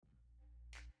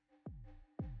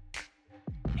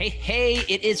Hey,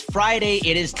 it is Friday.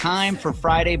 It is time for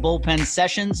Friday Bullpen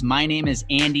Sessions. My name is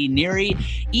Andy Neary.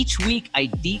 Each week, I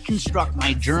deconstruct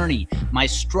my journey, my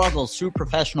struggles through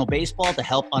professional baseball to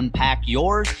help unpack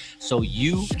yours so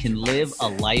you can live a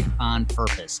life on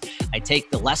purpose. I take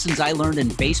the lessons I learned in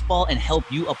baseball and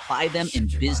help you apply them in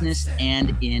business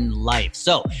and in life.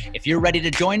 So if you're ready to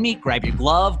join me, grab your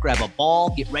glove, grab a ball,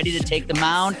 get ready to take the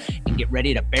mound, and get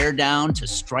ready to bear down to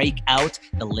strike out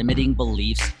the limiting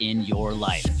beliefs in your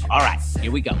life. All right,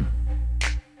 here we go.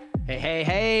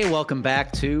 Hey, welcome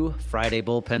back to Friday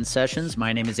Bullpen Sessions.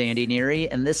 My name is Andy Neary,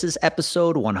 and this is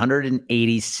episode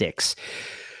 186.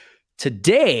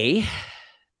 Today,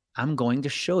 I'm going to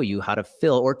show you how to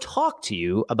fill or talk to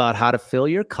you about how to fill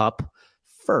your cup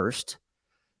first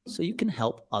so you can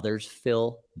help others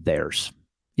fill theirs.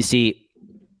 You see,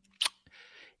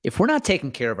 if we're not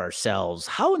taking care of ourselves,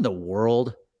 how in the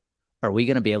world are we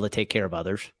going to be able to take care of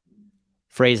others?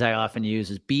 Phrase I often use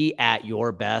is be at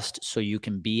your best so you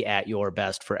can be at your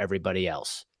best for everybody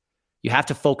else. You have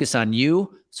to focus on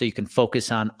you so you can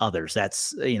focus on others.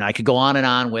 That's, I could go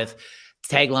on with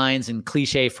taglines and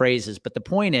cliche phrases, but the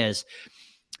point is,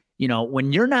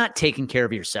 when you're not taking care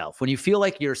of yourself, when you feel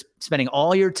like you're spending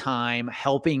all your time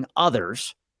helping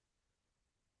others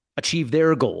achieve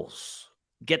their goals,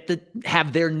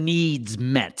 have their needs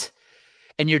met,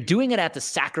 and you're doing it at the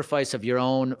sacrifice of your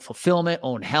own fulfillment,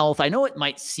 own health. I know it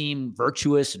might seem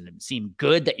virtuous and seem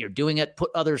good that you're doing it, put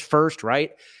others first,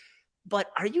 right? But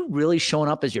are you really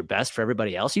showing up as your best for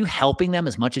everybody else? Are you helping them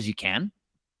as much as you can?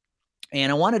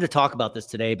 And I wanted to talk about this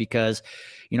today because,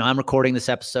 I'm recording this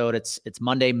episode. It's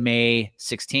Monday, May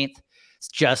 16th. It's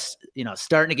just,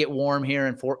 starting to get warm here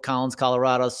in Fort Collins,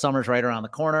 Colorado. Summer's right around the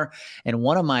corner. And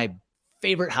one of my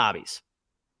favorite hobbies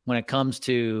when it comes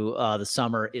to the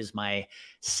summer is my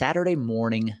Saturday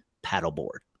morning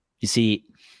paddleboard. You see,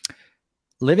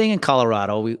 living in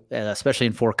Colorado, we, especially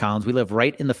in Fort Collins, we live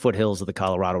right in the foothills of the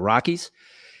Colorado Rockies.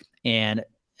 And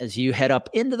as you head up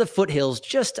into the foothills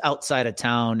just outside of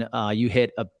town, you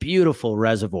hit a beautiful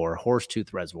reservoir,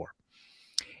 Horsetooth Reservoir.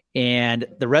 And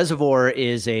the reservoir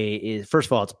is first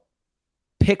of all, it's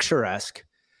picturesque.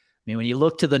 I mean, when you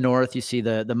look to the north, you see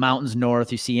the mountains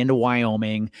north, you see into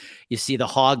Wyoming, you see the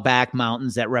Hogback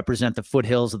Mountains that represent the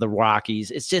foothills of the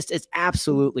Rockies. It's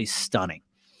absolutely stunning.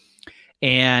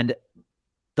 And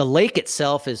the lake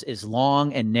itself is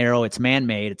long and narrow. It's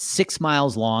man-made. It's 6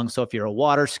 miles long. So if you're a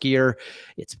water skier,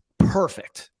 it's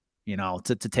perfect,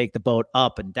 to take the boat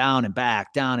up and down and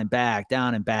back, down and back,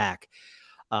 down and back.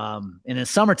 And in the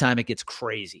summertime, it gets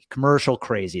crazy, commercial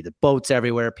crazy. The boats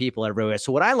everywhere, people everywhere.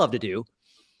 So what I love to do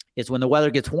is when the weather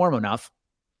gets warm enough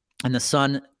and the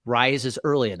sun rises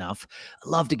early enough, I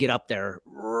love to get up there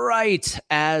right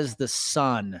as the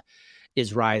sun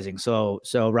is rising. So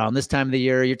around this time of the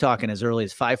year, you're talking as early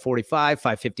as 5:45,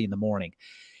 5:50 in the morning.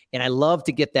 And I love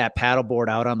to get that paddleboard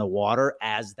out on the water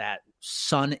as that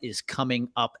sun is coming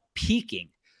up, peaking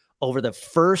over the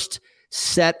first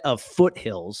set of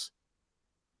foothills.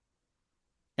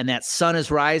 And that sun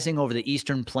is rising over the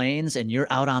eastern plains and you're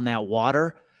out on that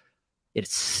water.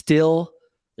 It's still,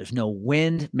 there's no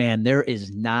wind. Man, there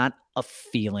is not a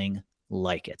feeling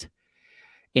like it.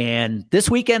 And this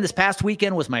past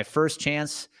weekend was my first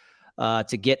chance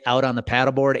to get out on the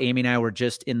paddleboard. Amy and I were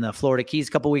just in the Florida Keys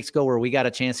a couple weeks ago where we got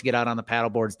a chance to get out on the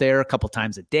paddleboards there a couple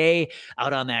times a day,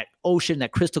 out on that ocean,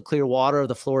 that crystal clear water of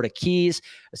the Florida Keys.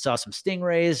 I saw some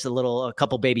stingrays, a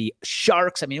couple baby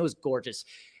sharks. I mean, it was gorgeous.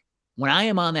 When I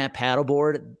am on that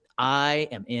paddleboard, I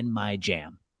am in my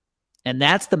jam. And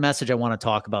that's the message I want to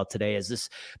talk about today is this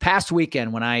past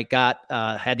weekend when I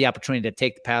had the opportunity to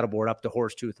take the paddleboard up to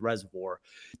Horsetooth Reservoir,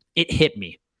 it hit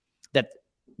me that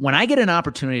when I get an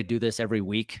opportunity to do this every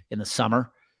week in the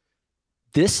summer,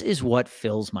 this is what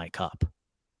fills my cup.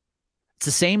 It's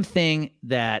the same thing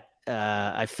that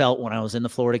I felt when I was in the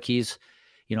Florida Keys.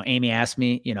 Amy asked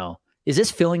me, is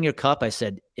this filling your cup? I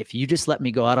said, if you just let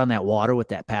me go out on that water with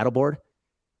that paddleboard,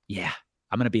 yeah,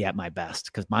 I'm going to be at my best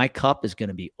because my cup is going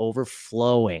to be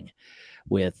overflowing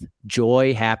with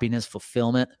joy, happiness,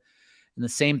 fulfillment. And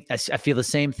I feel the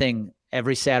same thing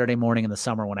every Saturday morning in the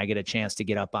summer when I get a chance to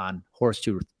get up on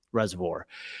Horsetooth Reservoir.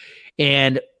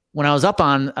 And when I was up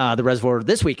on the reservoir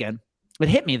this weekend, it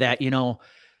hit me that,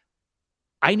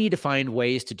 I need to find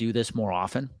ways to do this more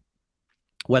often,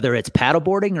 whether it's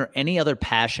paddleboarding or any other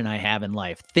passion I have in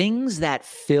life, things that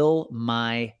fill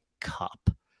my cup.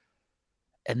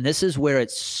 And this is where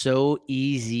it's so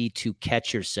easy to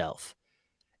catch yourself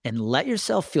and let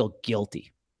yourself feel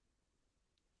guilty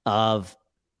of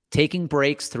taking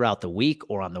breaks throughout the week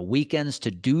or on the weekends to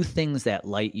do things that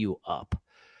light you up.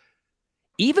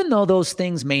 Even though those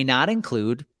things may not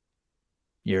include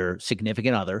your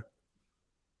significant other,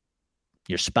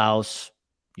 your spouse,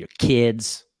 your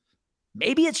kids.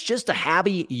 Maybe it's just a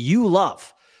hobby you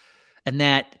love and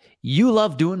that you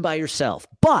love doing by yourself.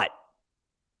 But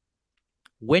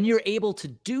when you're able to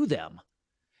do them,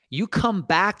 you come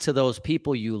back to those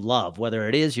people you love, whether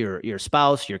it is your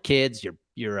spouse, your kids,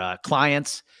 your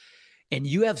clients, and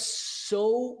you have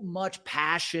so much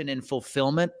passion and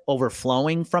fulfillment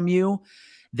overflowing from you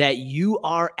that you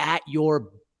are at your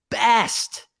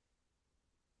best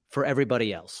for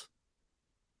everybody else.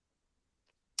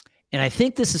 And I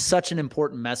think this is such an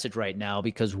important message right now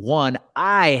because, one,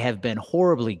 I have been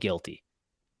horribly guilty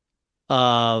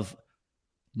of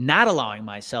not allowing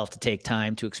myself to take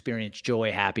time to experience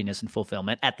joy, happiness, and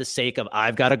fulfillment at the sake of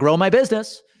I've got to grow my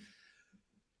business,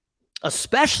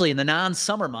 especially in the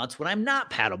non-summer months when I'm not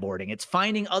paddleboarding. It's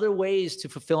finding other ways to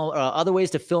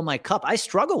fill my cup. I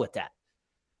struggle with that.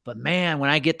 But man, when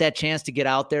I get that chance to get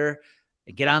out there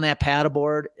and get on that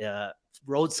paddleboard,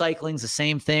 road cycling's the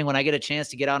same thing. When I get a chance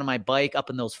to get out on my bike up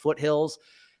in those foothills,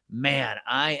 man,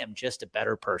 I am just a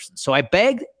better person. So I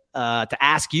beg to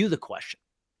ask you the question.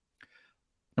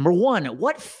 Number one,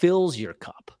 what fills your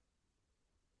cup?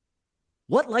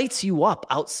 What lights you up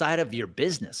outside of your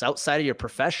business, outside of your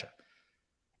profession?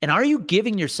 And are you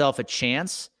giving yourself a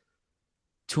chance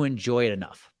to enjoy it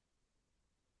enough?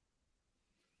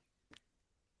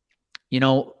 You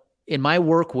know, in my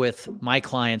work with my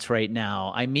clients right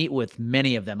now, I meet with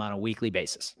many of them on a weekly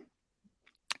basis.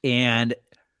 And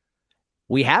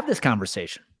we have this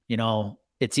conversation. You know,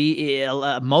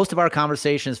 most of our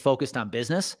conversation is focused on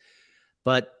business,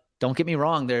 but don't get me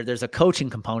wrong, there's a coaching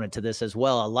component to this as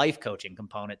well, a life coaching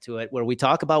component to it, where we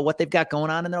talk about what they've got going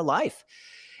on in their life.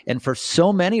 And for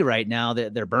so many right now,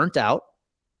 they're burnt out,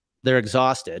 they're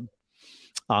exhausted,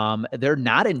 they're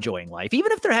not enjoying life,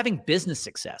 even if they're having business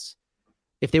success.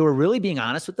 If they were really being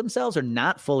honest with themselves, are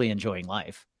not fully enjoying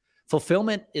life.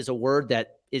 Fulfillment is a word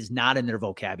that is not in their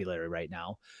vocabulary right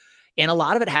now. And a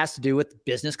lot of it has to do with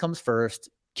business comes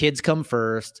first, kids come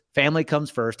first, family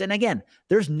comes first. And again,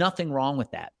 there's nothing wrong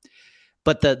with that.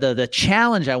 But the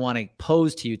challenge I want to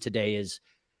pose to you today is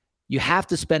you have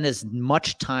to spend as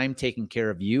much time taking care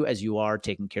of you as you are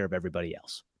taking care of everybody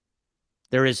else.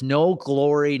 There is no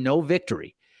glory, no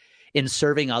victory in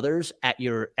serving others at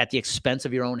the expense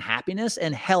of your own happiness,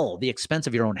 and the expense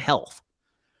of your own health.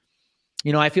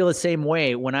 You know, I feel the same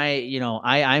way when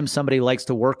I'm somebody who likes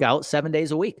to work out 7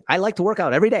 days a week. I like to work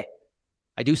out every day.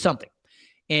 I do something.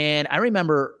 And I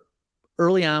remember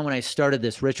early on when I started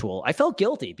this ritual, I felt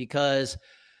guilty because,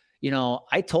 you know,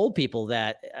 I told people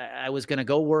that I was going to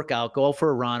go work out, go for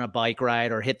a run, a bike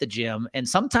ride, or hit the gym. And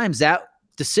sometimes that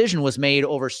decision was made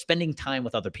over spending time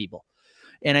with other people.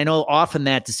 And I know often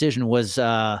that decision was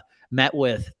met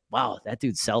with, wow, that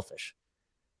dude's selfish.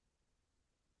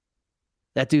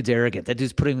 That dude's arrogant. That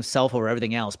dude's putting himself over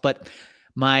everything else. But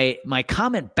my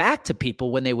comment back to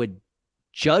people when they would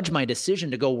judge my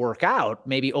decision to go work out,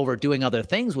 maybe over doing other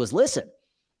things, was, listen,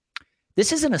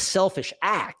 this isn't a selfish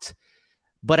act,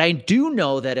 but I do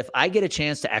know that if I get a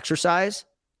chance to exercise,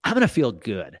 I'm going to feel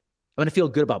good. I'm going to feel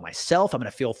good about myself. I'm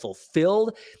going to feel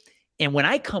fulfilled. And when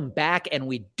I come back and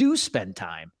we do spend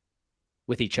time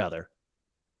with each other,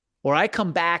 or I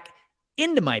come back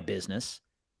into my business,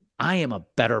 I am a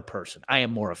better person. I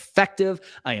am more effective.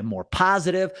 I am more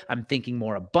positive. I'm thinking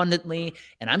more abundantly,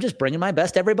 and I'm just bringing my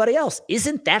best to everybody else.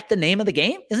 Isn't that the name of the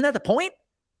game? Isn't that the point?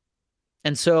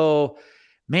 And so,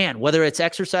 man, whether it's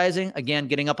exercising, again,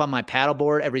 getting up on my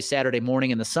paddleboard every Saturday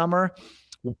morning in the summer,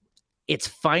 it's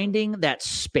finding that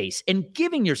space and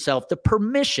giving yourself the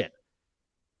permission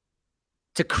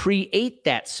to create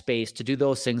that space to do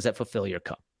those things that fulfill your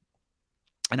cup.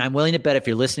 And I'm willing to bet if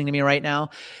you're listening to me right now,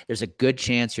 there's a good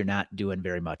chance you're not doing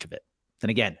very much of it. And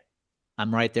again,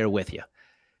 I'm right there with you.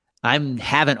 I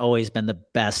haven't always been the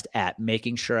best at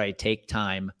making sure I take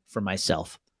time for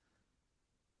myself.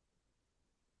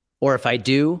 Or if I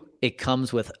do, it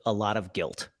comes with a lot of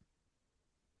guilt.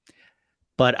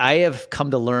 But I have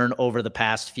come to learn over the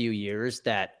past few years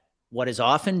that what is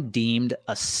often deemed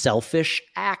a selfish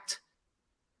act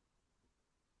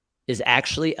is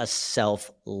actually a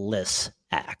selfless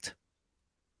act.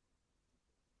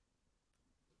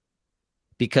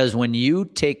 Because when you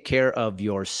take care of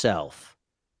yourself,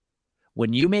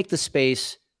 when you make the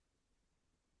space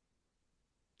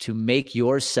to make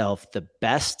yourself the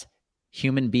best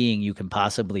human being you can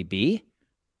possibly be,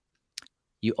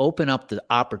 you open up the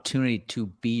opportunity to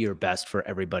be your best for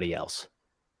everybody else.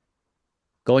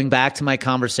 Going back to my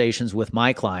conversations with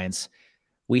my clients,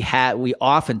 we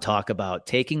often talk about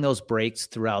taking those breaks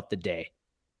throughout the day.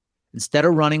 Instead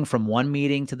of running from one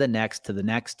meeting to the next, to the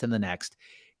next, to the next,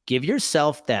 Give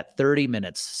yourself that 30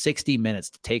 minutes, 60 minutes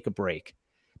to take a break.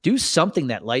 Do something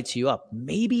that lights you up.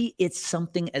 Maybe it's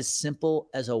something as simple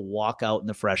as a walk out in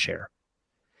the fresh air.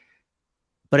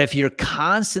 But if you're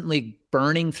constantly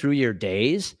burning through your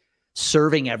days,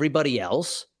 serving everybody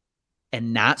else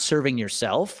and not serving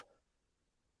yourself,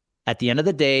 at the end of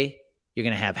the day, you're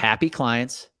going to have happy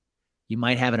clients. You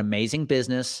might have an amazing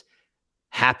business,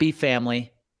 happy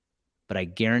family, but I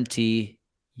guarantee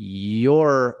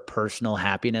your personal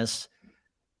happiness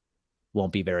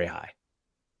won't be very high.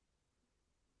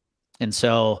 And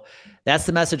so that's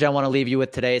the message I want to leave you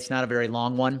with today. It's not a very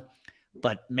long one,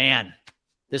 but man,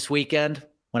 this weekend,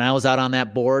 when I was out on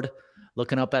that board,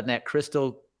 looking up at that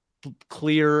crystal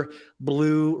clear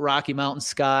blue Rocky Mountain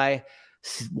sky,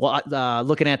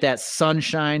 looking at that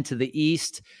sunshine to the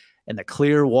east and the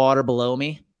clear water below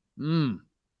me,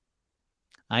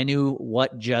 I knew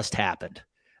what just happened.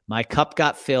 My cup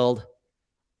got filled.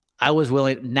 I was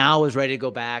ready to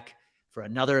go back for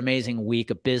another amazing week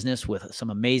of business with some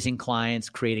amazing clients,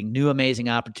 creating new amazing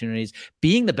opportunities,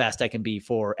 being the best I can be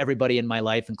for everybody in my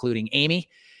life, including Amy,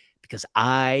 because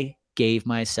I gave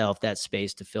myself that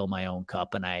space to fill my own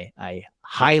cup. And I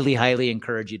highly, highly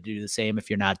encourage you to do the same if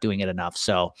you're not doing it enough.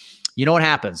 So you know what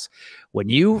happens when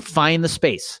you find the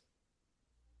space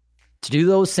to do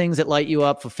those things that light you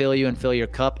up, fulfill you, and fill your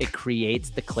cup. It creates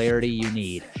the clarity you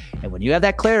need. And when you have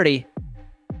that clarity,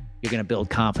 you're going to build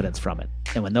confidence from it.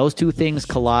 And when those two things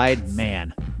collide,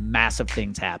 man, massive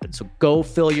things happen. So go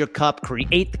fill your cup,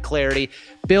 create the clarity,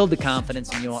 build the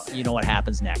confidence, and you know what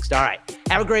happens next. All right.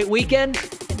 Have a great weekend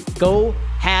and go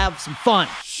have some fun.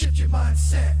 Shift your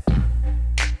mindset.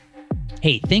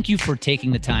 Hey, thank you for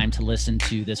taking the time to listen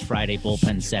to this Friday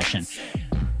bullpen session.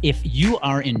 If you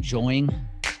are enjoying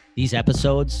these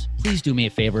episodes, please do me a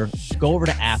favor. Go over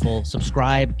to Apple,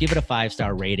 subscribe, give it a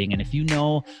 5-star rating. And if you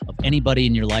know of anybody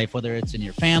in your life, whether it's in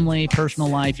your family, personal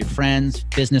life, your friends,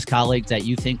 business colleagues that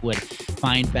you think would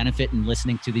find benefit in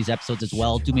listening to these episodes as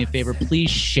well, do me a favor. Please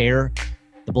share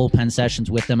the bullpen sessions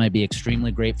with them. I'd be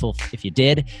extremely grateful if you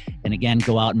did. And again,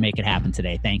 go out and make it happen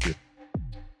today. Thank you.